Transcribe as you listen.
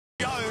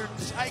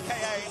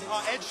aka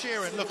Ed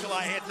Sheeran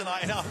lookalike here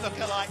tonight in our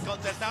lookalike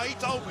contest. Now, he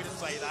told me to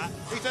say that.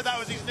 He said that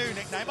was his new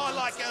nickname. I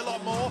like it a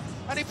lot more,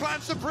 and he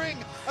plans to bring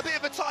a bit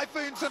of a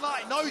typhoon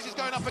tonight. Knows he's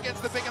going up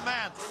against the bigger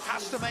man.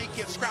 Has to make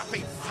it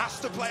scrappy. Has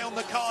to play on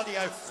the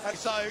cardio. And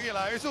so, you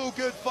know, it's all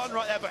good fun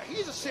right there. But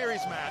he's a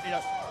serious man. You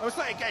know, I will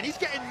say again, he's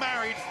getting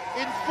married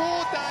in 4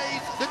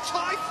 days. The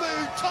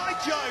typhoon, Ty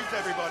Jones,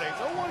 everybody.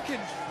 No one can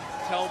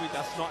tell me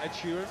that's not Ed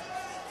Sheeran.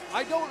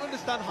 I don't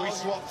understand how we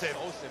swapped him.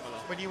 So similar.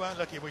 When you weren't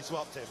looking, we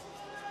swapped him.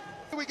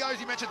 Here we go,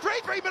 as you mentioned,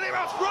 3-3 million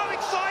rounds, running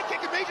side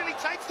kick, immediately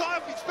takes Ty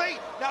off his feet.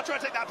 Now trying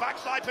to take that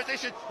backside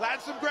position,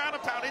 lands some ground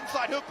and pound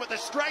inside hook, but the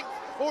strength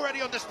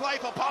already on display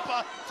for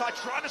Papa. Ty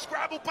trying to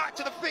scramble back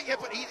to the feet here,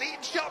 but he's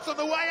eating shots on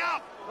the way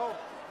up.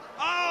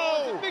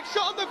 Oh! Big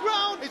shot on the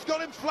ground. He's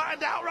got him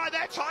flattened out right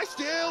there. Ty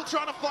still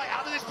trying to fight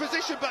out of this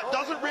position, but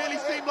doesn't really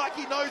seem like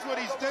he knows what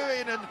he's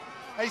doing, and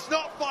he's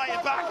not fighting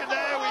back, and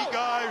there we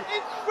go.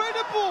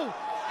 Incredible!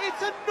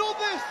 It's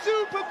another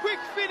super quick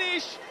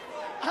finish,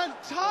 and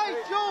Ty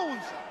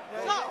Jones,